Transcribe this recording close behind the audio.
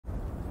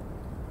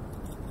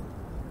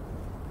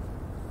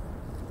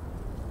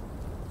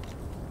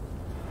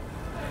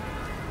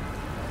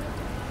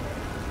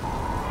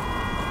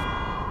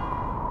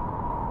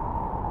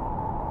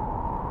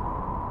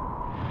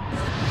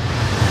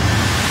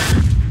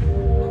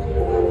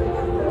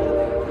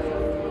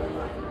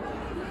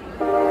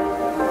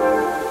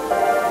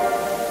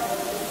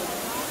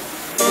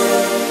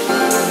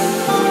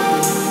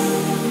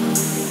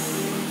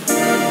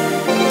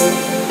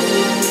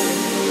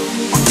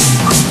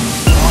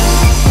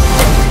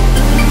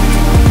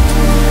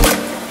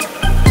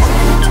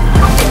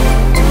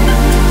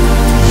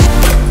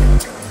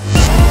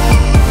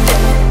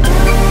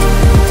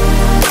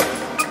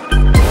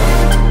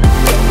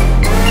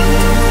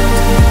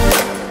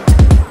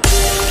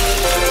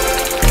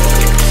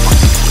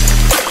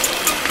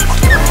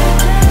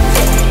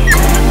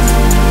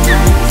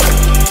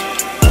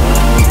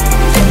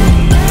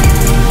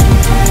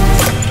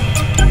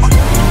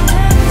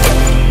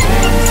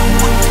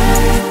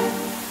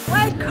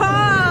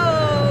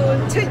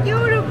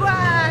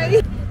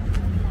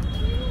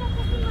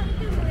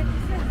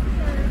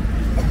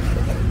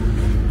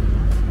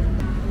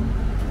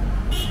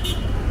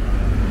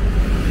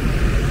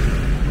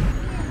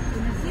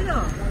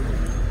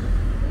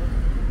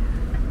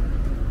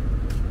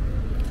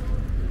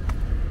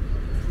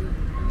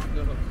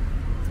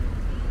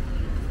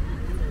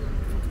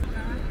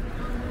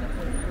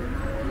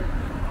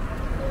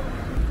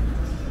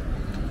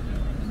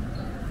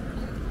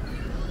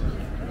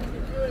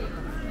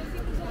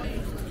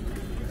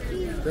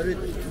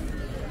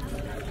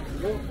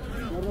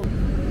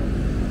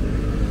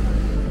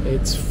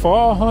It's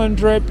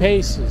 400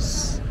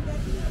 pesos.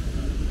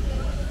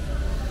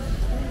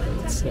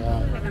 It's,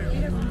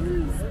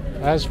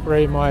 that's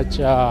pretty much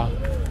 $10.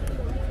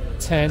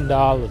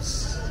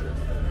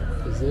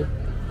 Is it?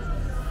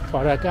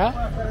 ¿Por acá?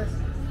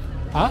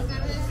 ¿Ah?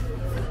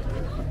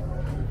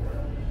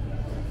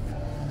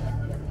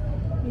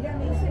 Mira,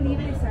 me dice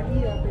libre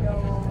salida, pero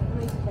no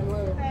me dice hasta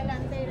luego.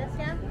 Adelante,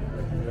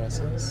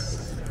 gracias.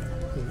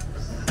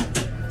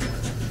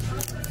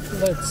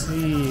 Let's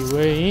see,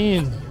 we're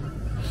in.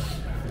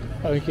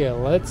 Okay,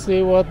 let's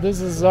see what this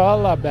is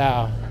all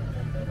about.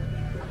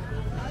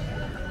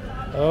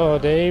 Oh,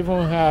 they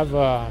even have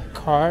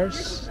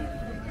cars.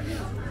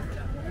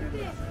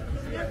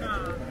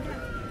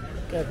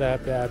 Look at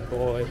that bad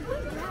boy.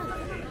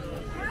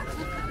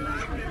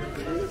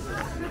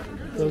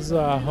 Those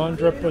are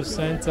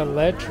 100%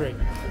 electric.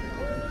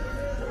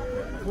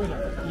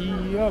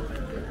 Yup.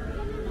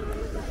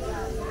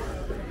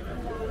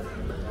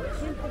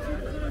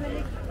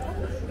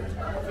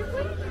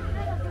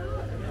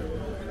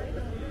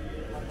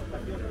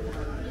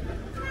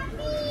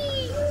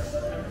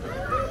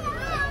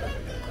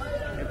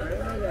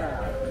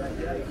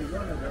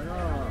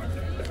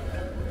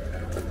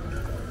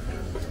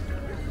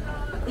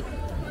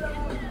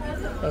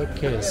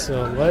 Okay,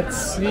 so let's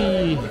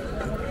see.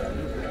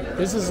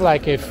 This is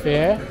like a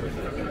fair,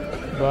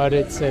 but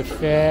it's a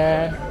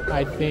fair,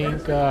 I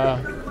think,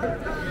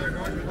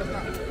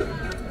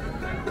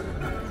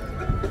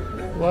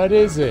 what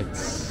is it?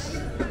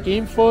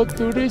 Info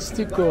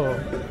turístico.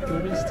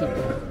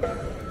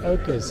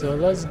 Okay, so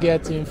let's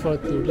get info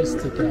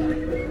turística.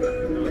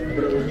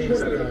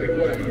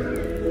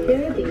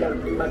 Genética,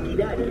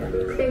 maquinaria,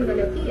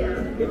 tecnología,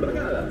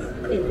 embajadas,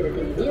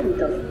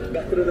 entretenimiento,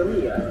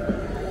 gastronomía.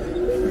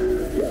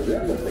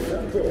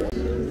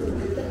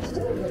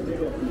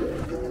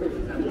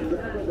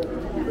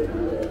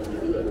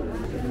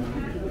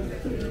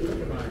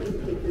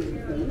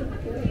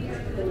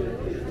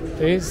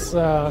 These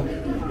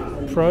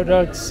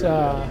products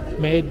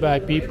made by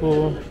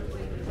people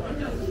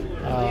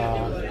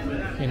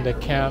in the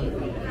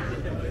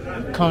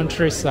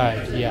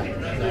countryside. Yeah,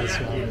 that's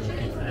what I'm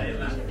looking for.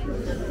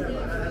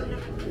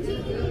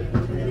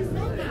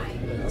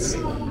 Let's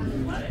see.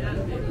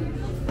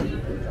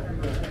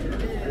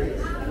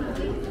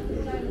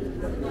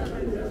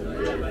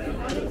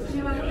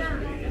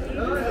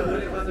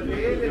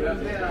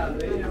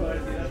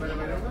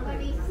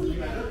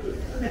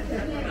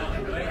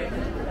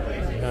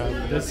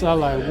 These are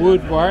like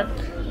woodwork,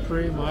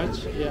 pretty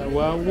much. Yeah,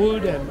 well,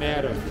 wood and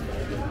metal.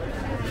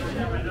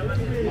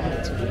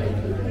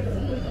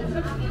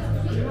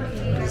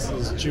 This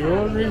is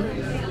jewelry.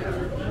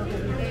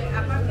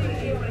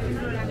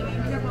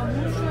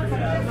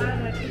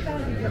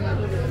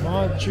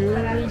 More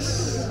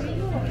jewelries.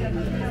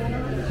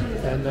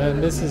 And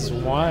then this is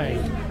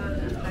wine.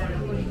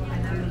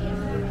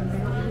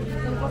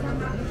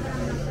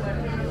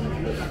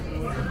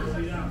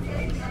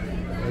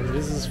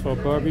 This is for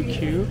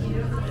barbecue.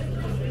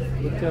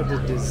 Look at the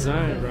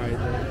design right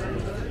there.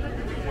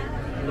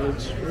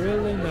 Looks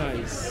really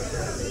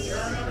nice.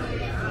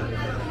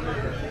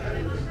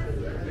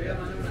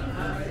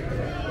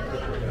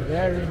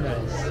 Very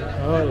nice.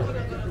 Oh,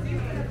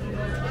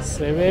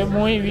 se ve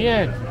muy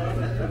bien.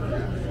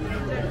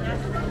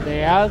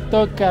 De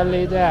alta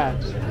calidad.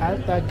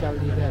 Alta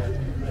calidad.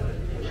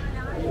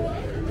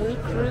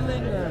 Look really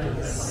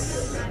nice.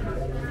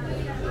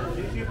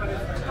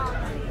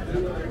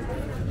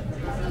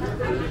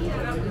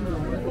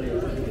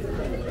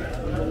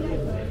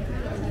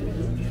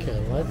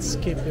 Let's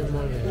keep it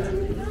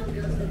moving.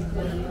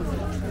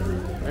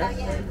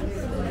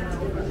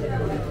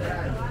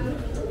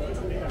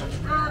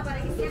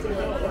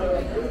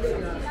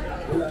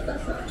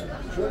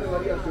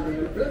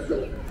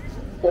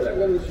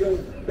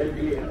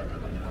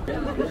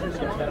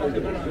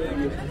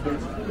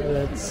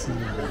 Let's see.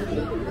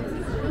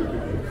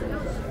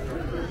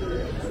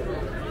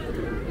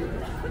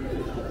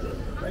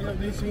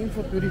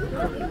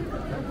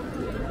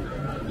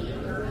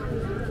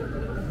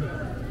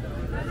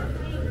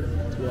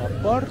 Tu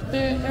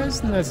aporte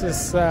es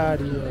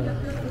necesario.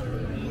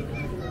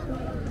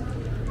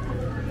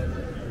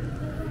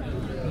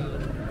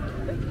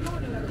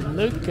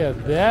 Look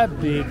at that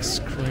big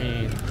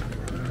screen.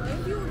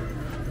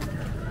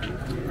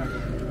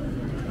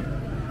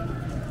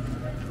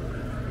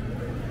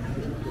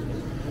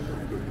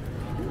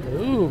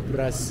 Ooh,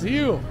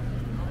 Brazil.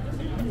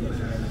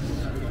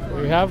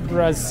 We have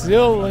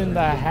Brazil in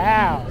the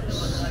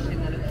house.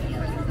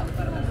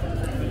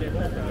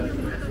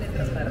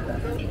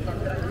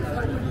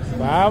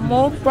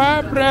 Vamos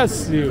para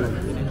Brasil.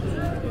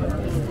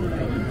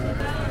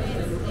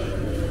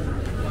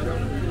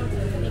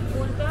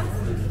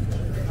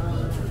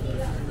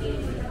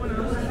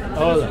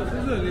 Hola.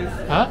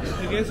 ¿Ah?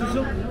 ¿Qué es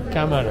eso?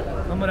 Cámara.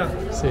 Cámara.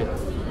 Sí.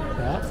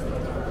 ¿Ah?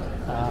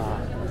 Ah.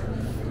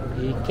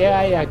 ¿Y qué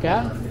hay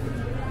acá?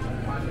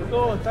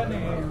 Todos están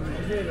en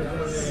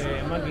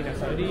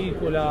máquinas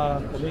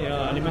agrícolas,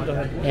 comida, alimentos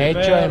de ¿Hecho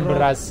perro. en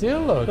Brasil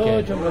o Todo qué?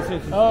 hecho en Brasil.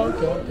 Sí. Oh,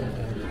 ok.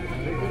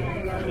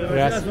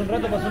 Recién hace un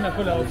rato pasó una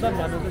escuela de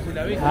Osama, no sé si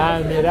la viste. Ah,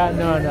 mira,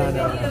 no. Hace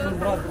un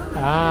rato.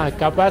 Ah,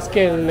 capaz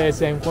que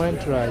les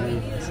encuentro allí.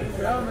 Sí.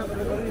 Ya. A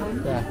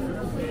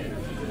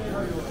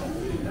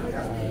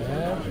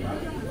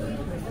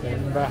ver.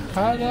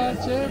 Embajada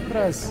de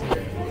Brasil.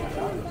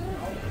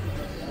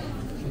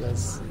 Let's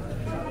see.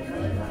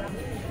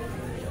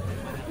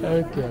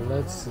 Okay,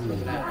 let's see.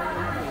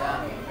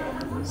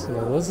 So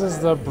this is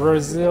the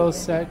Brazil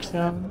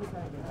section.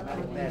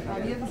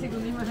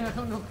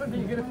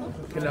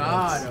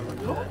 Claro.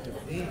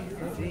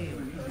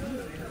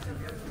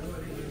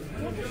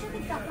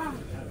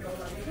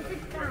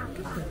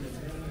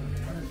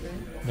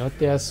 No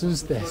te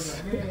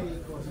asustes. Es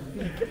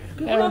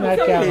 ¿Cómo una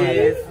sabes? cámara.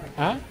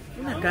 ¿Ah?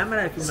 Una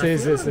cámara de Sí,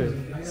 filmación.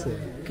 sí.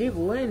 Qué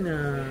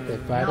buena. ¿Te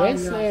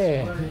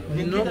parece?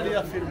 ¿En qué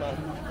calidad firma?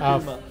 A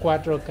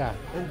 4K.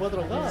 ¿En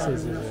 4K?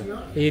 Sí.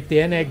 Y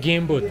tiene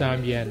gimbal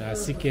también,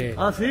 así que...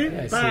 ¿Ah, sí?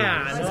 Sí.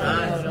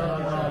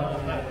 No.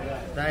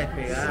 Está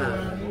despegado.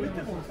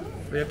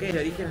 ¿Pero qué es de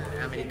origen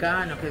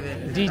americano? ¿Qué es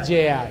de...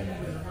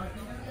 DJI.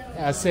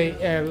 Hace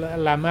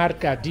la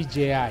marca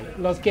DJI.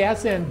 Los que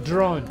hacen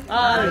drone.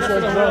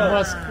 Esos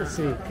drones,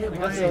 sí.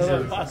 Sí.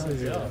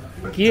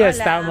 Aquí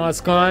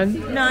estamos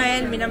con...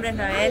 Noel, mi nombre es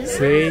Noel.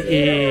 Sí,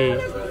 y...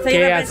 Soy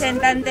 ¿qué hace?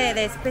 representante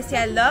de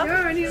Special Dog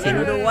en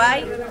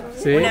Uruguay,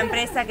 Sí. una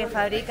empresa que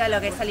fabrica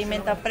lo que es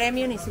alimento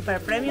premium y super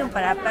premium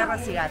para perros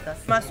y gatos.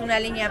 Más una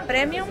línea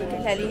premium, que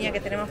es la línea que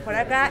tenemos por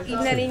acá, y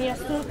una línea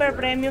super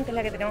premium, que es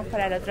la que tenemos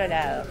para el otro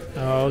lado.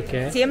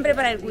 Ok. Siempre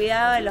para el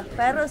cuidado de los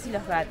perros y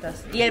los gatos.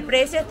 Y el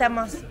precio,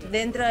 estamos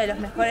dentro de los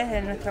mejores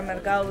de nuestro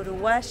mercado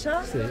uruguayo.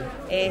 Sí.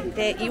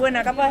 Y bueno,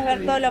 acá puedes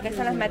ver todo lo que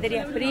son las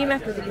materias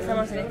primas que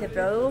utilizamos en este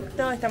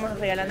producto. Estamos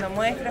regalando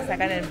muestras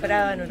acá en el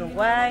Prado, en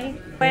Uruguay.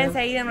 Pueden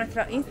seguir en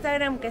nuestro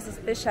Instagram, que es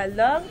Special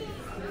Dog,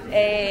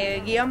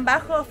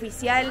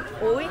 _oficial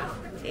UI.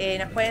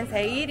 Nos pueden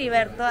seguir y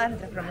ver todas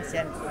nuestras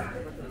promociones.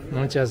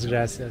 Muchas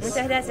gracias.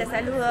 Muchas gracias,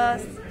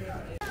 saludos.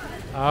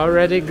 I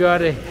already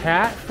got a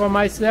hat for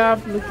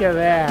myself. Look at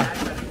that.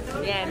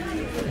 Bien.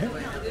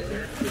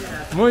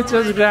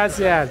 Muchas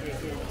gracias.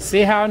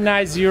 See how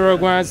nice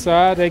Uruguayans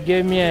are? They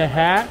gave me a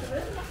hat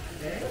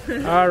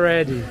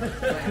already.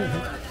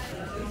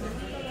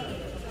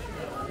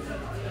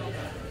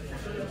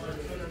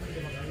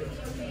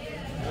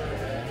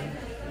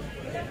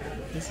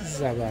 This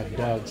is about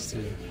dogs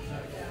too.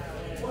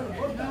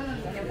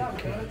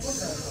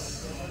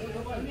 Cats.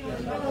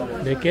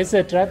 ¿De qué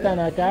se tratan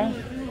acá?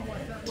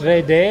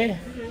 3D,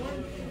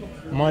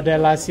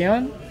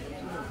 modelación,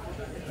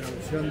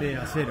 Producción de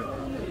acero.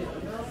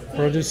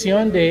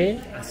 producción de...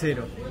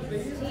 Acero.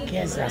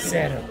 ¿Qué es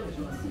acero?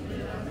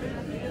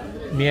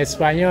 Mi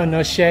español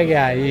no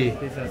llega ahí.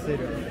 Es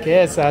acero.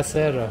 ¿Qué es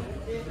acero?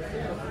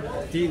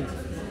 Steel.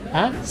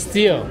 ¿Ah?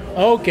 Steel.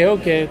 Ok.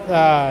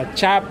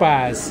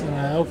 Chapas.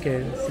 Ok.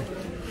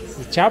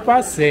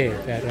 Chapas sí,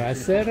 pero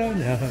acero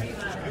no.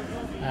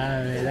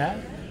 Ah, mira.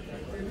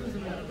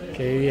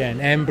 Qué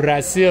bien. En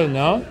Brasil,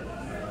 ¿no?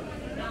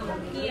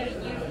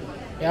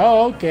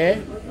 Oh, ok.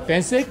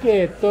 Pensé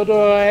que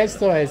todo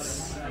esto es...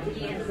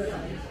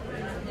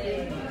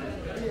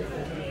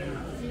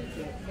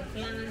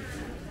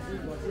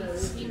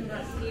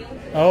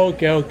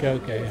 Ok.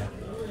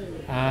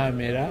 Ah,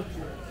 mira.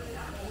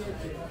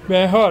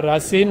 Mejor,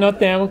 así no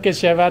tenemos que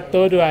llevar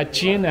todo a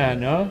China,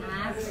 ¿no?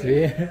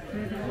 Sí.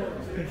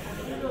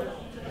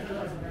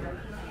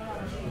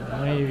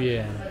 Muy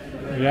bien.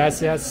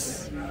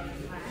 Gracias.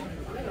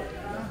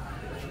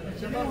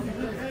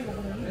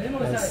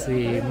 Let's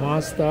see,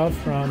 more stuff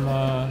from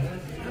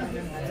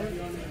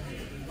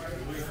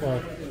for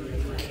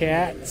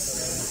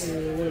cats.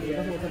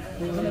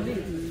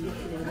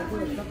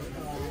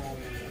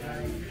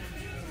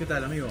 ¿Qué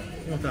tal, amigo?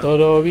 ¿Cómo estás?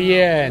 Todo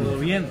bien. ¿Todo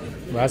bien?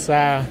 Vas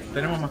a...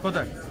 ¿Tenemos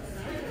mascotas?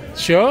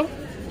 ¿Yo?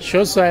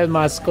 Yo soy el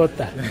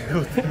mascota.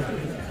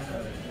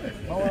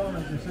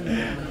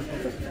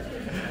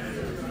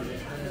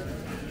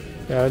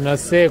 Pero no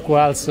sé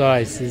cuál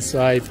soy, si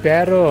soy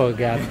perro o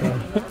gato.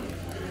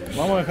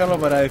 Vamos a dejarlo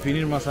para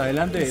definir más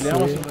adelante. Sí. Le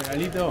damos un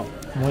regalito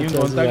y Muchas un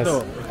contacto.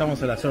 gracias.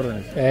 Estamos a las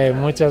órdenes.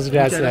 Muchas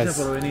gracias. Muchas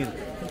gracias por venir.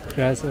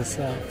 Gracias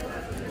a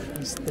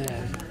usted.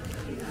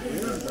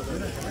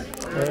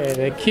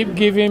 They keep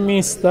giving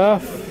me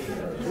stuff.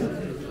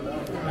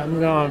 I'm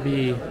gonna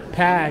be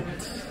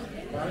packed.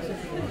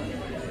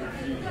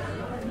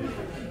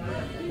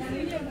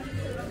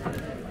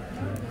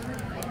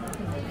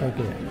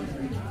 Okay.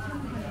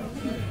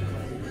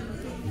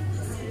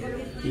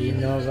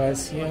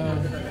 Innovación.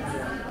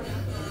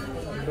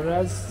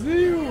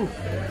 Brasil.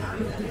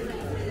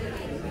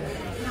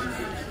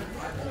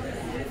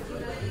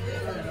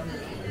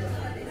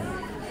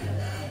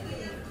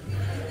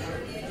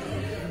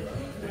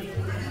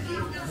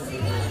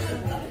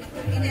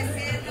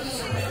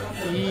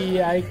 Y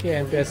hay que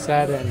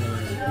empezar en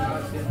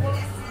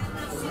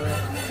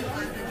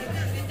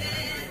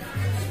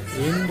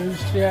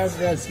industria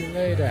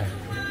brasileira.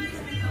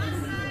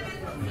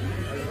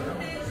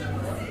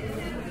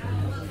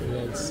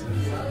 Let's see.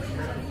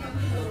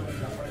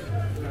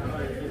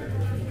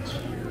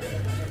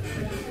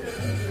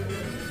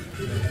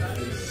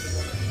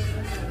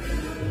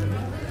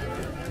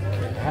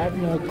 I have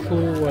no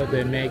clue what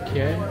they make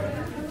here.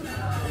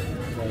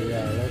 But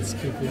yeah, let's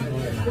keep it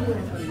moving.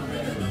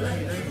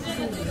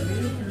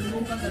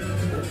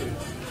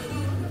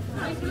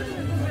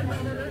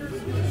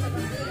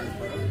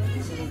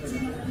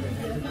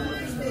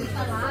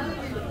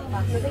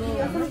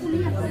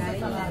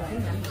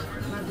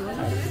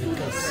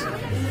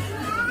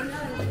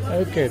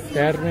 Ok,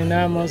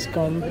 terminamos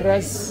con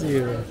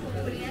Brasil.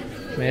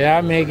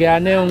 Me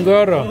gané un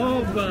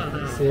gorro.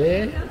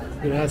 Sí,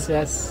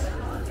 gracias.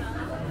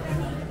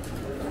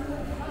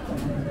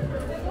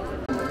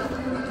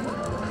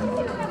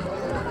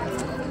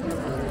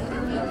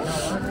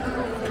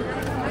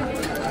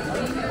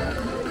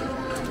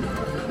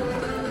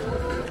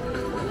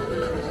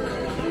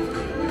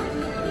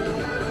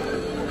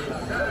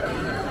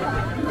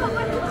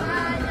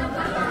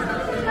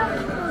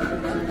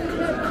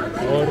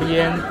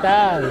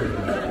 Oriental.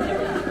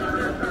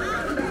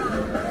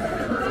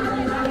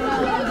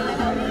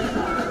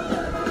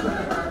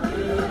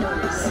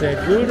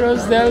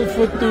 Seguros del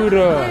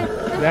futuro.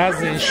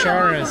 That's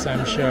insurance,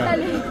 I'm sure.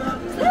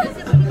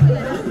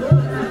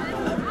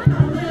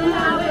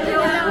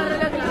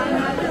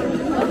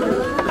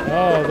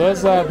 Oh,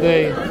 those are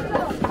the...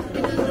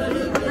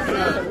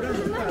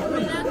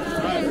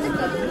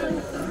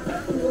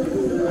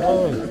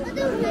 Oh.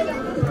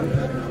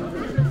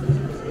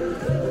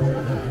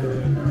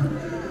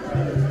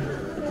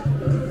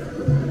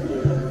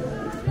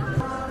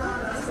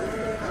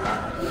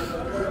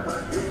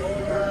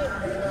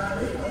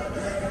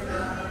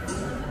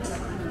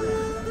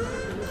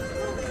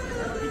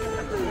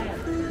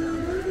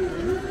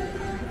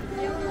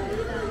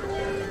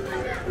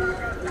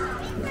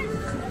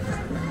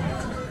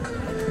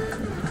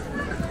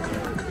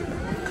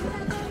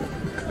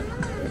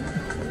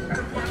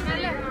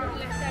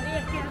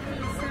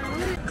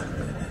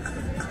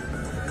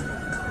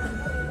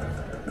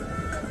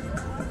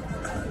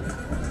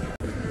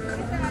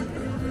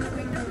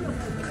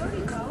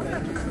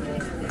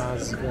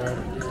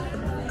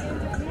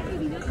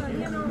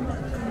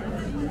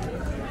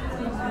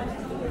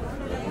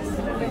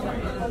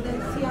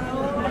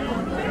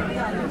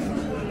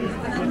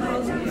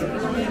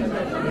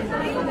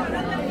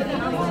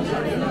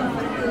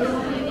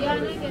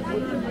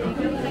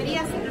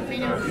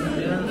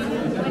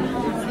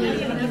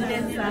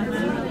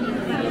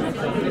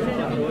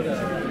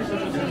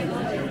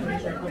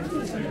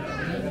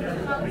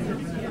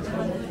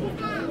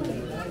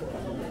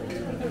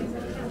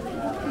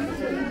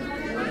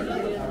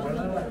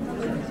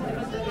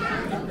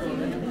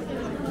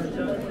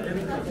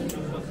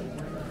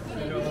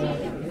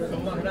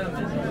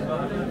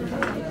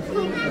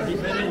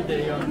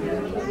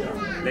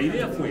 La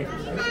idea fue de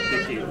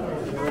que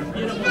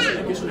rompiéramos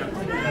lo que es una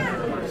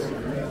comunidad más.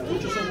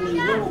 Muchos son muy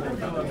nuevos que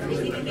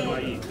estaban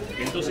ahí,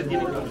 entonces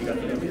tienen que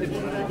obligatoriamente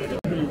ponerle.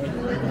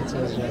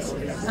 Muchas gracias.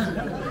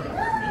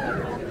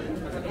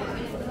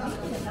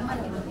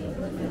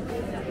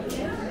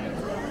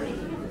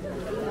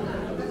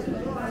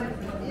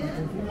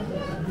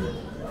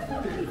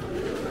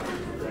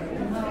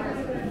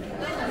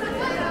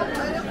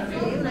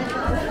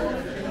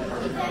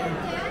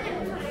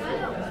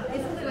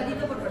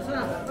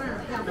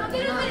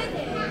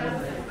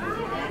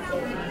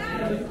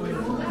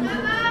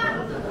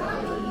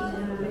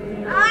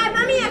 ¡Ay,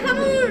 mami,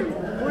 dejamos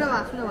Una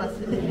más.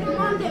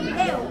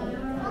 Montevideo!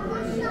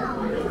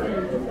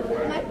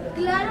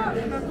 Claro,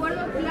 me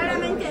acuerdo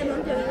claramente de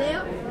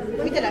Montevideo.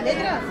 ¿Viste las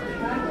letras?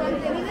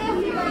 Montevideo es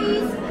mi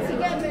país, así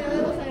que me lo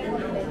debo saber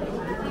completo.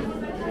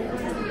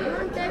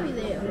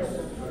 Montevideo.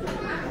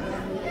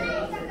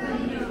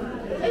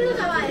 Eso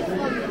estaba de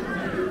fondo.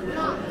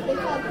 No, de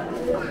fondo.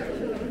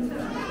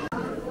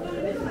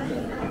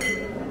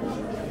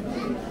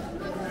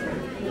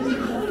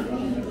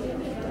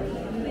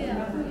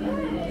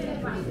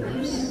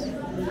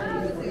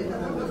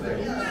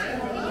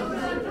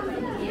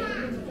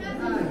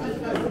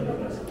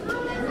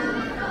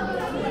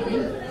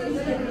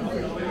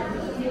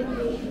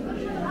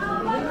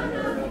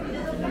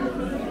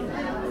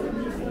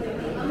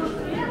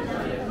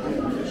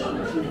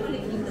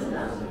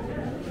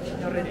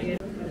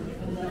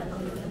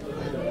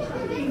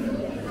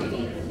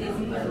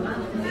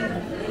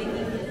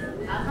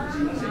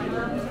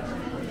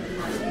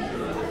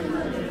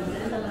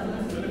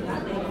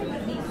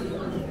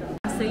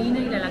 Caseína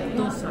y la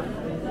lactosa.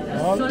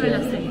 Ok. Solo el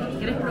aceite.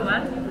 ¿Quieres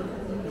probar?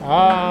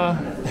 Ah,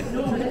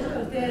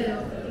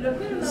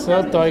 so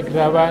estoy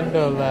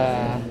grabando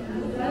la...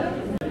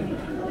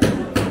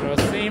 Pero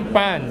sin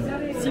pan.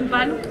 ¿Sin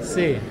pan?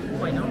 Sí.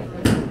 Bueno.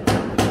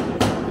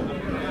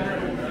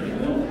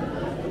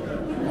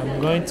 I'm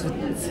going to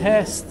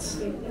test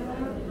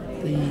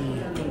the...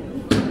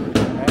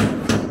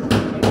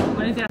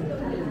 Ponete a-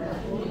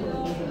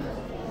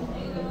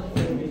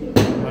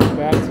 I'm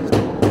about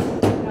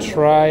to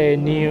try a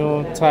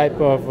new type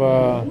of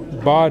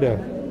butter.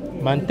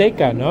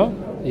 Manteca, no?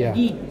 Yeah.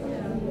 Ghee.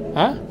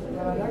 Huh?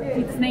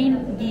 Its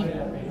name ghee.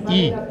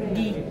 E.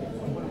 Ghee.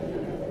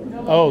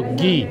 Oh,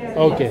 ghee.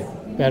 Okay.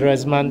 Pero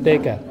es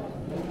manteca.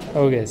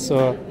 Okay,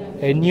 so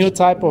a new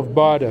type of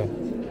butter.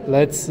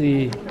 Let's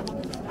see.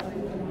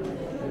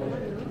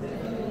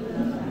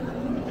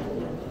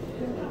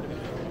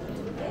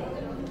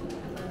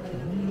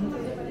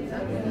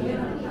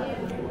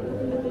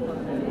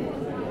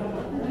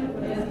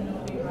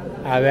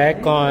 A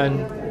ver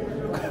con...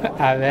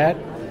 A ver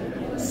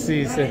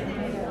si se...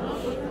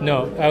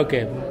 No,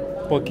 okay.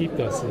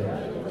 Poquito, sí.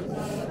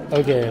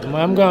 Okay,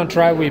 I'm gonna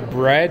try with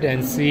bread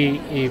and see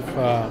if...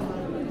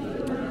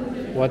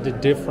 what the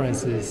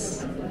difference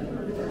is.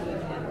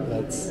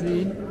 Let's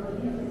see.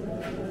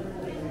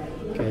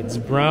 Okay, it's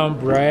brown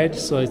bread,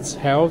 so it's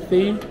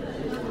healthy.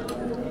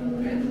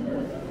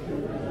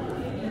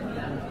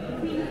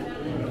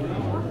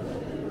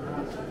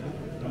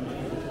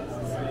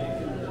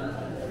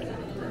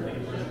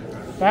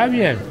 Está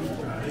bien.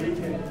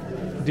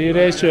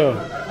 Derecho.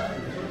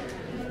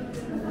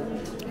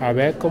 A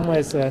ver cómo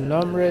es el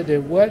nombre de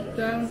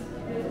vuelta.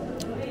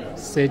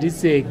 Se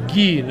dice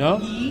ghee, ¿no?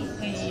 Y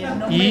el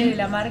nombre de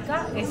la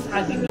marca es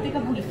manteca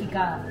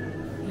purificada.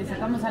 Le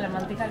sacamos a la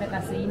manteca la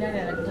caseína,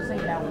 la lactosa y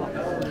el agua.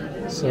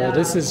 So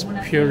this is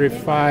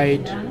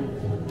purified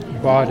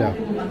butter.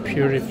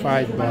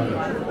 Purified butter.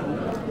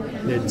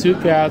 They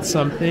took out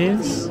some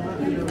things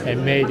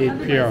and made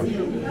it pure.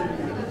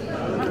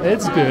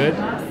 It's good.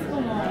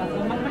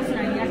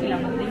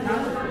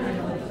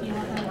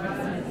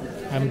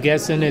 I'm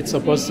guessing it's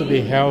supposed to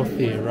be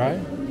healthy, right?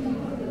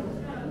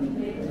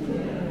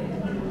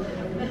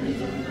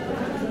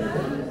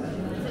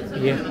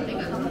 Yeah.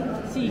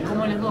 Sí,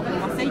 como los dos,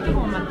 como aceite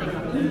como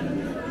manteca.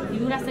 Y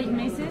dura 6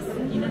 meses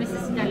y no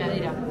necesita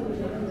heladera.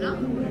 No.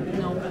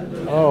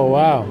 Oh,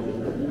 wow.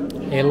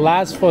 It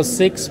lasts for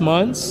 6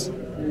 months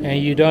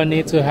and you don't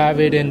need to have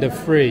it in the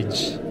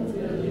fridge.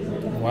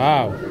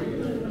 Wow.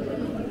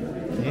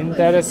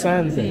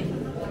 Interesante.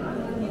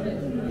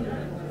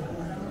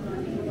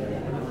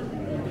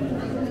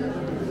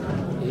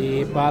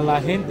 Y para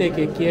la gente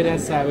que quiere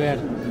saber,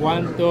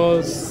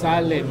 ¿cuánto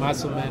sale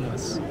más o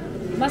menos?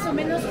 Más o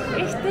menos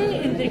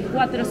entre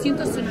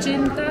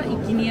 480 y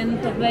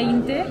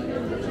 520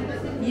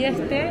 y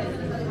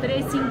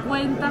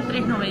 350,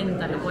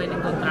 390 lo pueden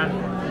encontrar.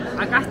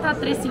 Acá está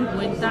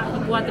 350 y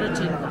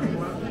 480.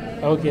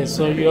 Okay,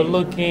 so you're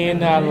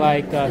looking at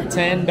like $10,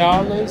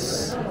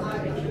 $10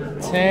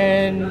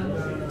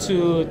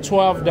 to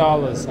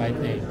 $12, I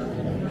think.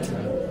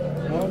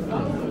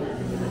 Okay.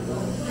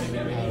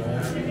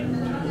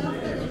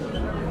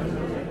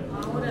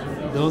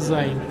 Those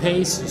are in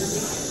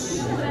pesos.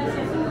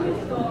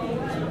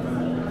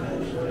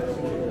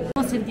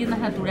 En tiendas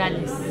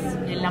naturales,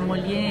 en La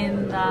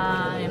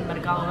Molienda, en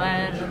Mercado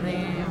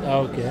Verde.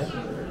 Okay.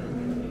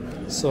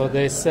 So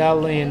they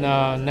sell in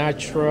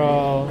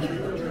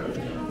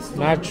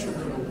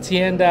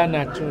tiendas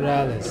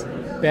naturales,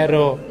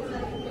 pero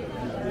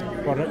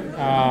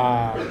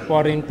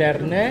por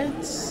internet.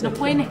 Nos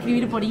pueden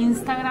escribir por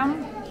Instagram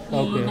y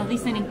Okay. nos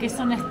dicen en qué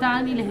zona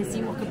están y les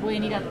decimos que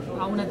pueden ir a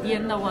una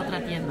tienda o a otra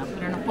tienda,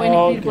 pero nos pueden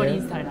escribir por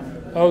Instagram.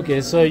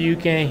 Okay, so you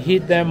can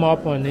hit them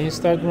up on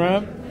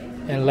Instagram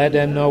and let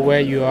them know where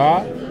you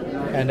are,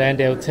 and then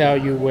they'll tell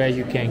you where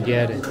you can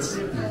get it.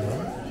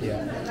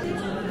 Yeah.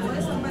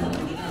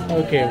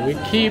 Okay, we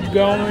keep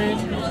going.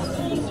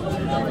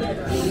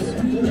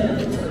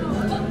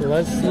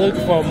 Let's look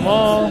for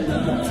more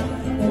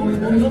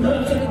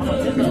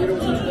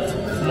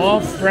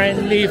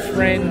friendly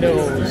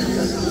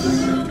friendos.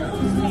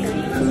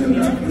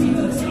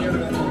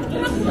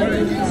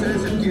 15 de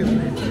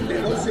septiembre, de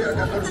 12 a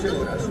 14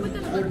 horas,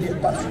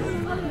 Multiespacio,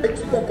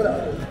 Expo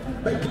Prado,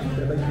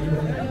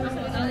 2021.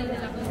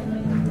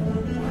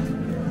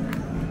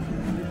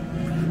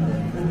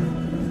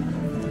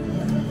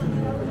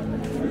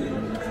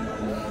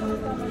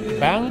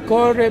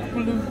 Banco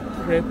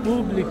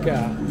República.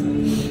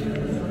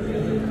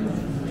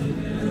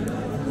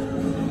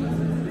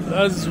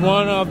 That's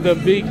one of the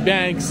big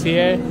banks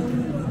here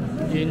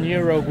in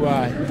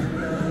Uruguay.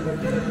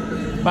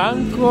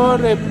 Banco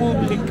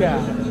República.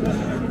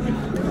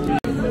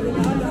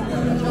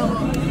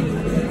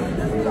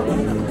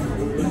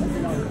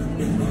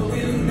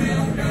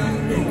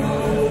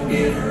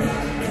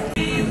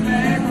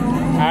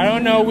 I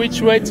don't know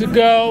which way to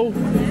go.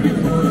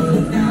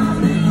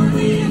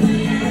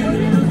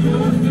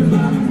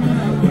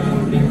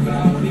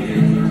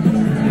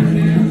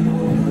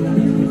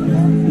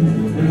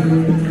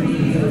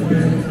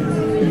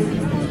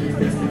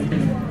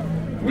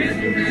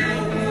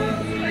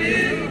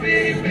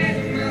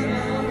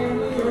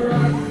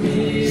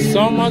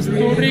 Somos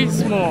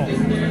turismo.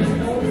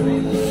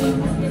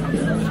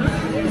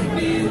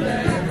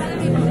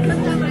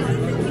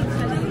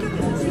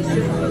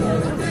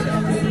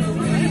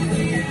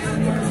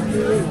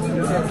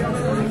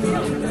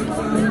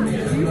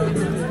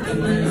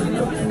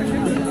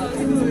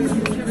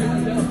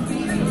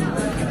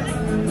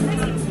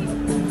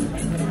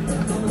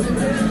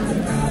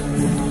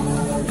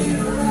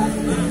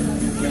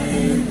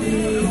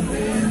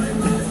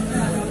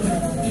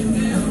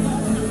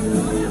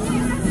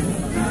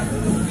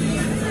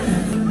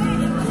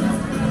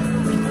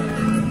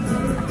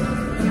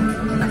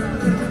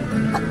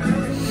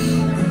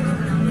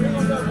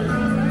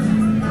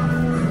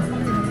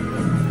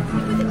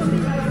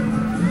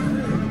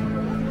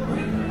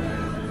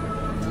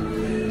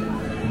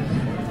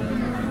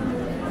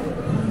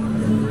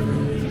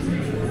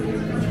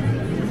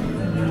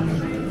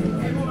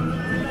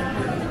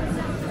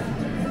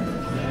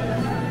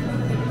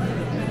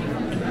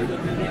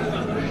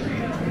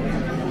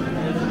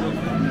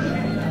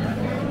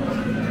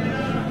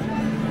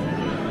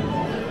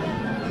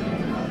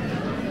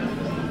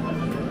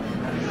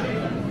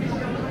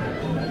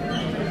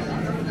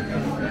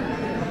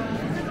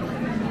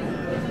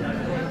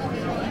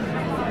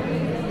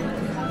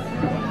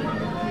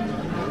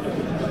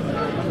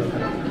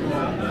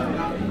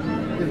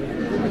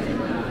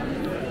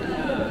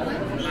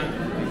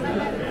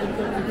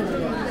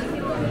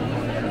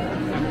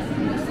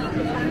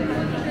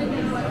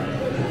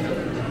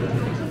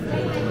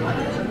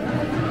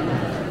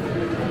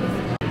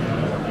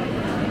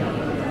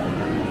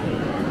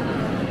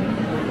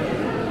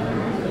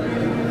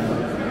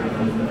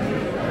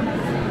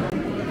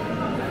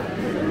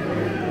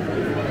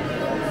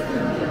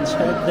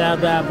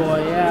 that bad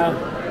boy out.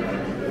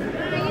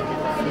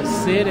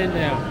 Sitting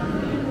now.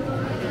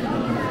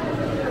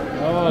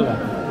 Hola.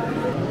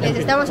 Les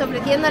estamos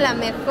ofreciendo la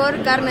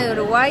mejor carne de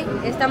Uruguay.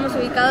 Estamos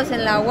ubicados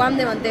en la UAM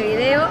de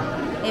Montevideo,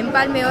 en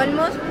Palme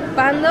Olmos,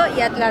 Pando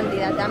y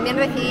Atlántida. También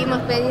recibimos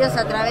pedidos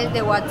a través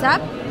de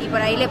WhatsApp y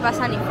por ahí le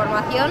pasan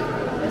información.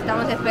 Lo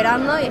estamos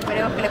esperando y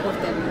esperemos que les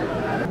guste.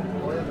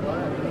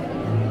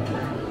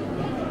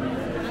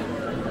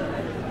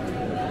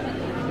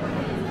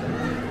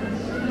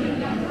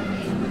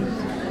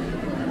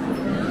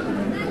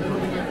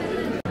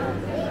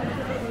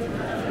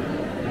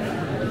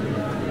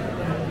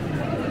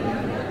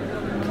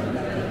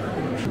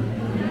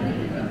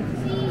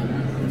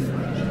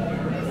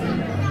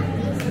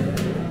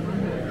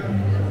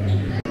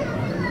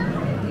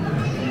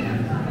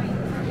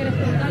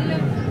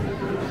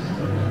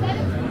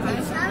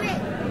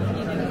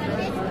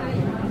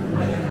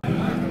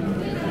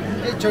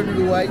 Hecho en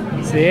Uruguay.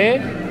 ¿Sí?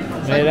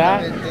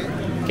 ¿Verdad?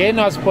 ¿Qué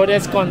nos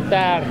puedes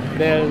contar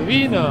del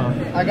vino?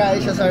 Acá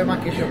ella sabe más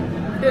que yo.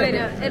 Bueno,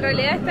 en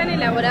realidad están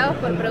elaborados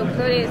por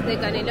productores de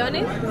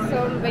canelones,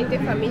 son 20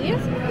 familias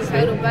que se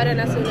agruparon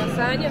hace unos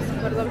años,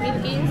 por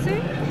 2015.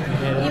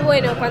 Y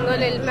bueno, cuando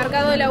el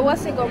mercado del agua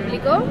se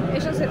complicó,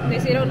 ellos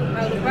decidieron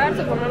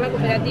agruparse, formar la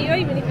cooperativa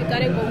y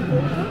vinificar en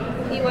conjunto.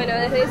 Y bueno,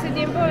 desde ese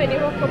tiempo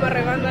venimos como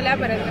regándola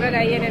para entrar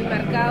ahí en el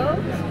mercado.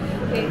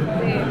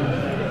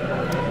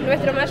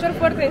 Nuestro mayor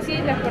fuerte en sí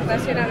es la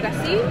exportación a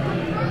Brasil.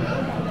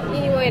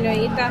 Y bueno,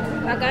 y está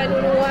acá en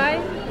Uruguay,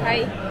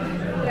 ahí,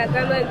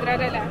 tratando de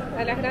entrar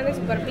a las grandes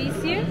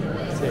superficies.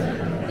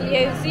 Sí. Y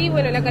en sí,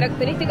 bueno, la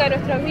característica de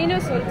nuestros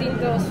vinos son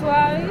tintos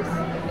suaves,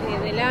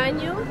 del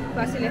año,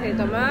 fáciles de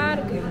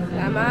tomar,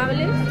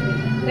 amables.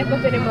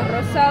 Después tenemos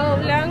rosado,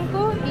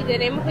 blanco y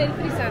tenemos el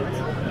frisante,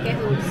 que es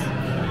dulce.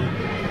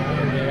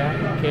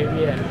 Qué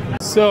bien.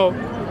 So,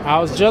 I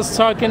was just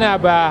talking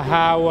about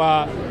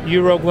how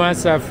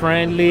Uruguayans are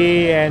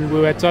friendly, and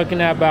we were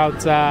talking about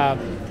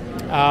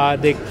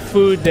the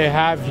food they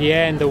have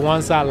here and the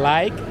ones I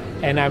like.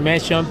 And I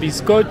mentioned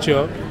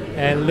bizcocho,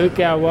 and look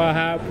at what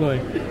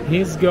happened.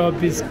 He's got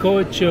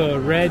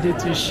bizcocho ready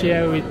to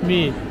share with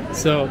me.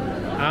 So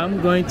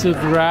I'm going to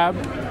grab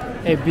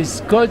a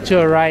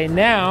bizcocho right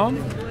now.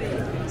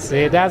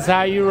 See, that's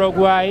how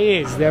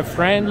Uruguay is. They're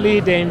friendly,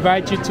 they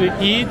invite you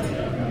to eat.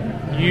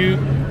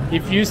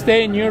 If you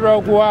stay in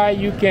Uruguay,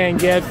 you can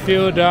get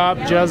filled up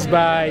just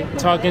by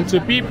talking to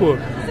people.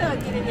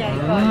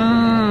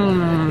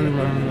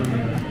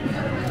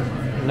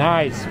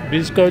 Nice,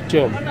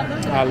 bizcocho.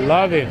 I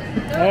love it.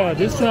 Oh,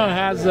 this one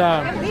has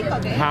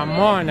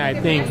jamón, I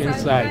think,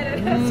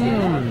 inside.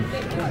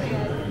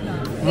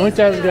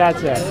 Muchas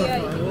gracias.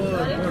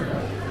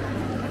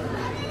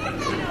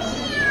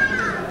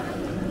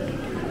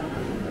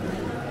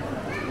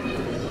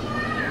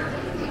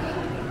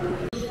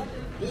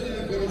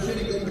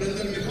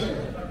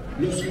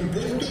 Los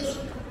impuestos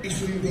y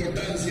su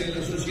importancia en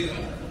la sociedad.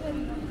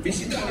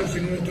 Visítanos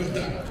en nuestro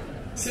stand,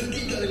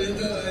 cerquita de la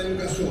entrada de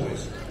Lucas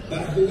Suárez,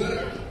 para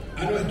jugar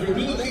a nuestro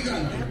nudo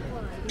gigante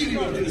y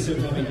divertirse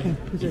en familia.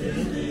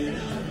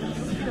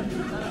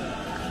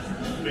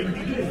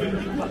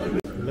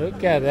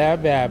 Look at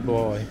that bad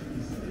boy.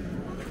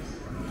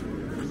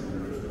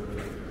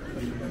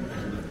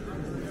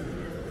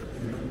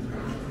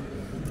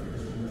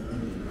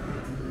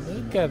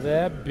 Look at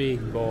that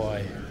big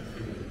boy.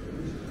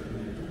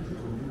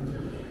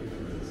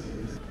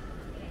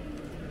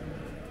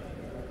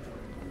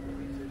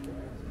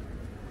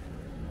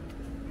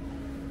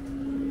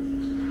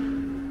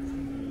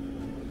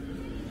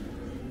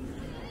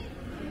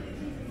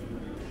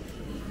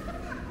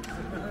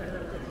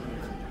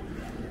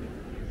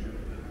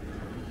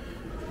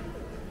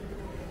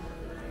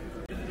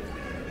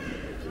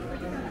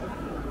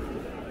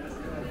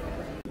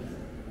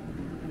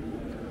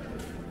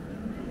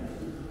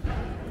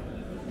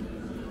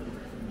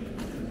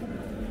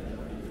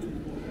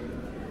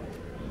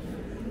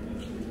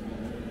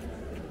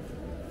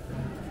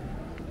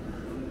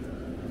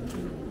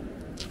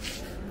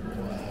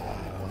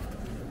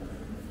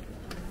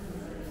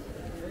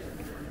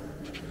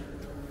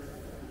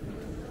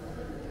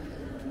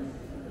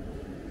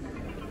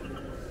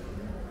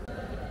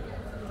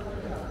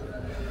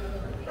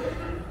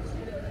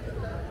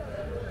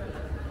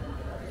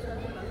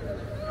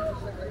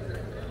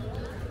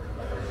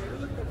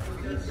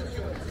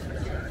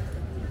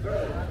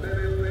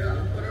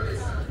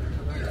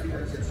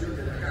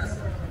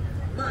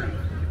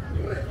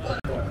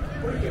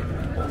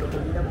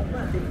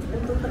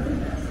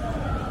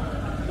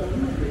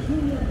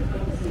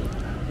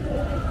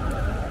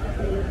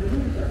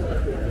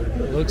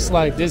 Looks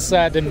like this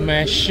is the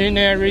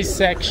machinery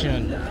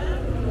section.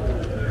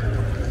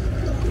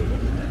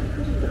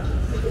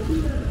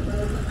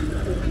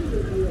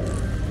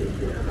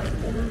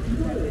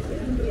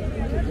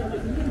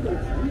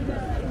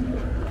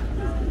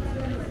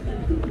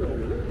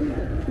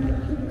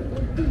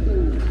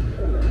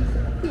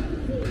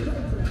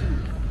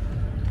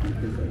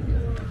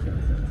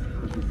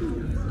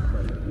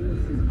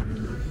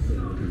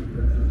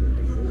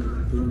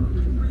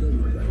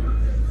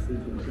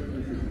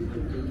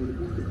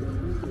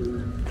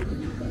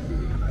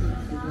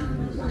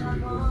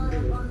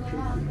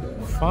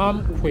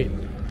 Farm Queen.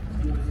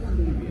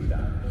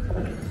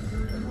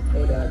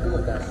 Hola, ¿cómo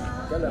estás?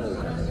 ¿Qué habla vos?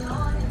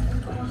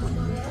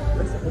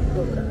 Gracias por tu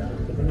compra.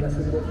 Que tengas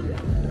un buen día.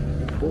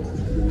 Vos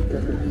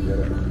dedicaste a cuidar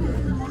a tus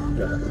clientes.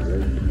 Cada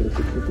nivel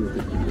protege tu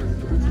objetivo.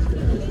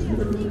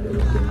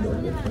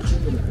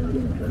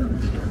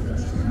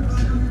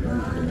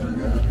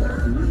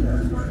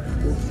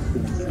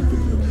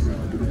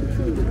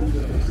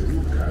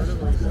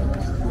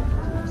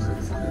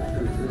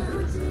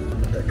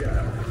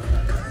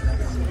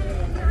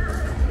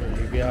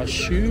 We got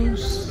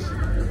shoes.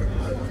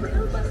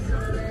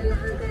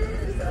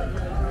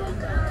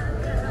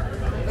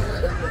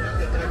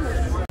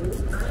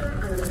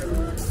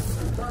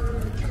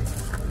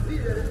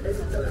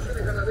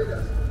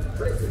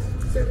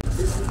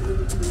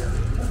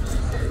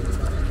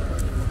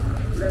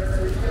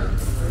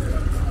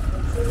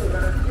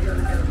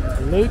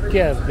 Look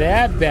at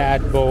that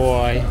bad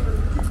boy.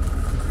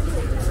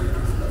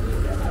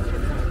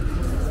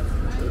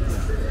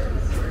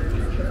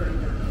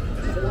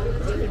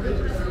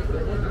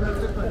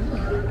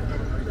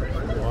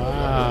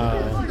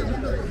 Wow.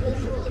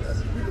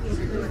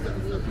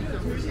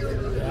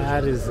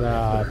 That is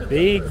a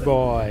big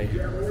boy.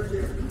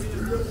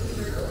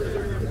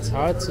 It's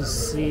hard to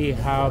see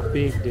how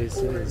big this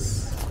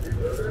is.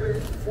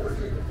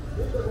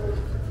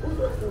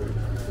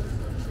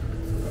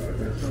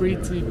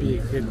 Pretty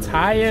big. The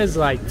tire is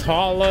like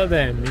taller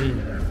than me.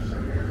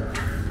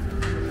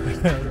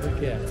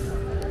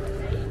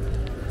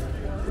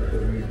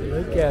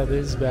 Look at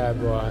this bad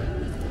boy.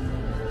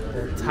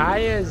 The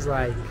tire is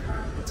like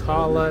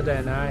taller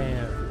than I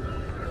am.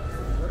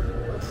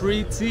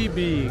 Pretty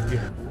big.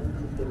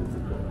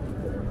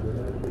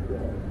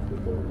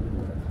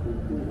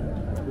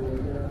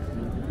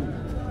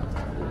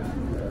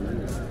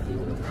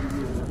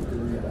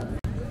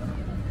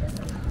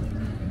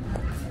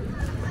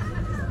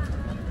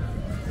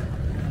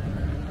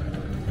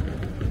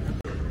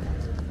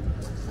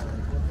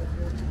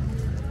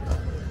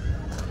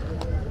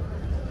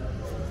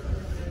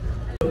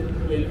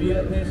 El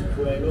viernes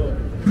fue algo,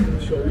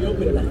 llovió,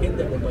 pero la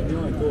gente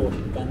acompañó, estuvo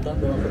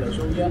cantando bajo la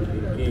lluvia,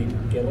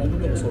 que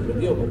realmente nos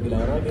sorprendió, porque la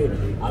verdad que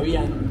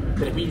habían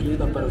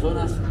 3.500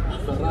 personas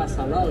aferradas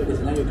al lado del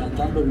escenario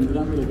cantando,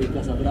 vibrando lo que es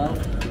Casa Prado,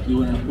 y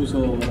bueno, nos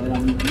puso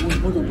verdaderamente muy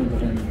contento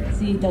realmente.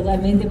 Sí,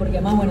 totalmente, porque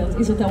además, bueno,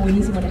 eso está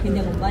buenísimo, la gente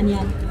acompaña,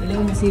 y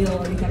lo hemos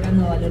ido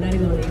destacando a lo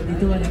largo de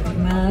todas las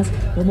jornadas,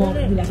 como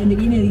la gente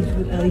viene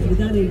a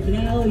disfrutar del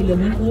Prado, y los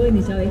más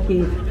jóvenes ya ves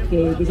que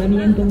ya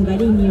miran con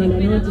cariño a la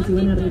noche, se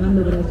van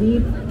arrimando por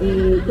allí.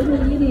 ¿Cómo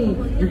viene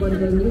en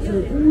cuanto al ingreso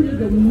de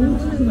público?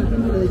 Muchísima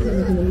gente, lo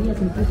decíamos en los días,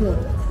 incluso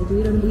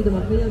estuvieron un poquito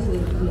más feos,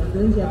 la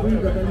afluencia de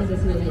público realmente ha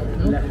sido buena,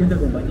 ¿no? La gente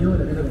acompañó,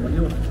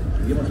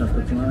 seguimos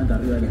aproximadamente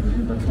arriba de las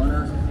 100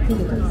 personas, el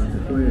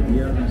jueves,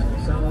 viernes,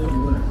 sábado, y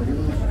bueno,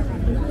 esperemos.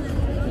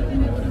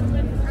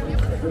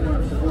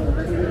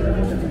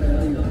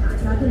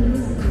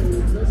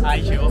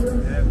 Ahí llegó.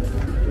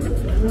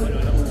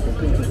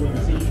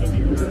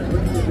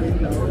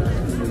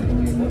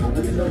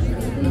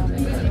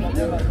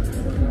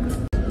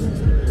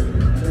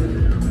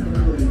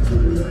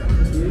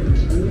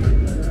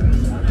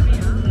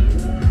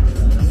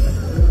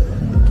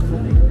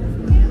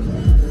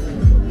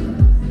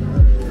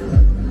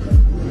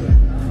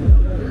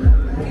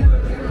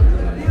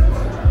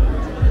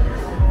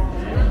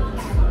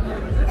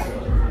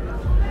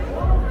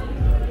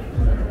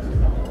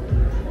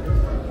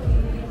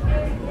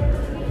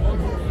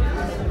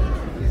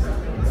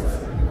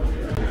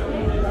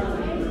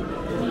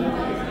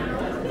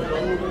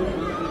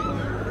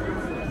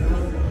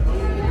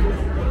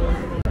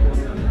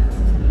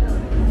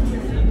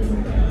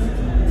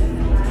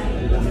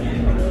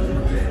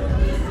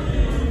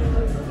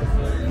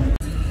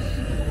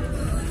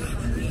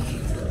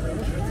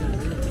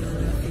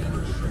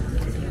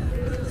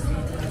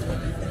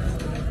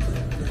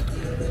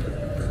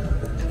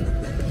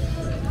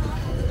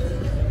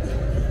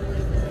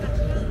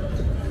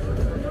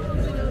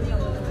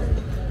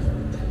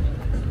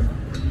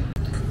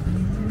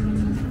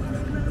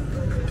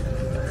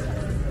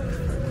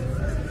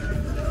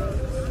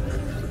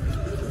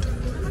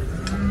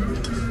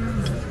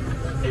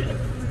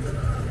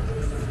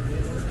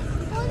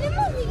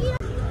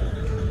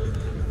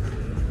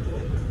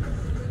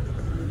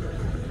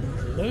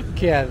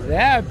 Look at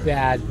that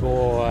bad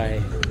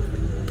boy.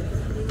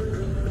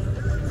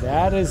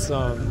 That is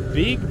some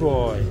big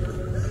boy.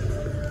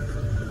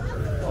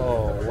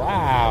 Oh,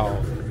 wow.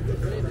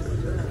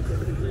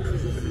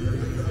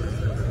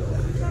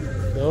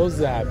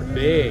 Those are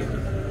big.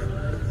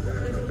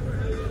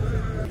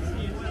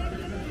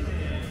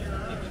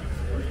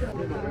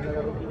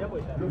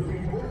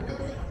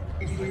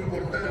 Y su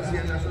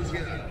importancia en la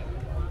sociedad.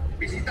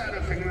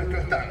 Visítanos en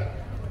nuestro stand,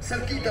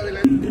 cerquita de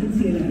la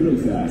Distancia Las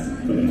Rosas,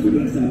 para su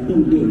raza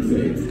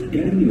Outdoorsex,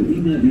 carne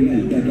ovina de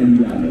alta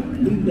calidad,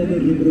 venta de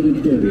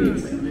reproductores.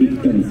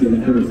 Distancia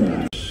Las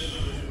Rosas.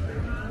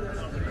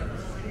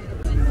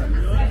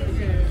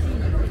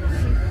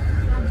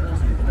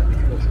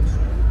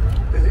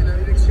 Desde la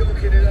Dirección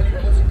General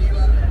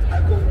Impositiva,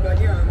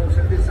 acompañada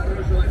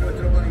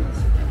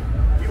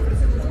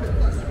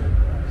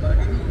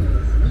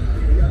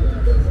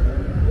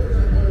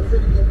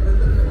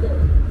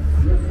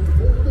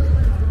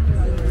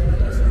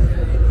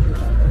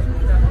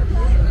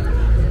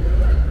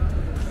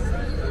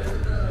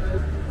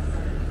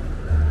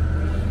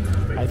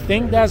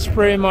think that's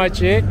pretty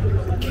much it.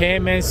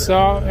 Came and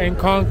saw and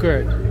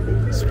conquered.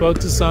 Spoke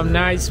to some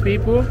nice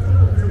people.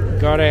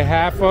 Got a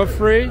half for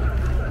free.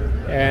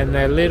 And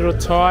a little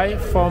toy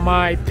for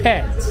my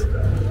pet.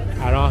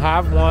 I don't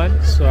have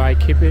one, so I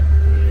keep it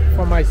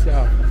for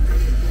myself.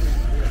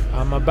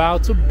 I'm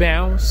about to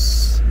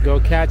bounce, go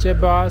catch a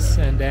bus,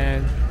 and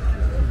then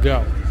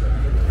go.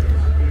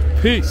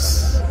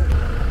 Peace.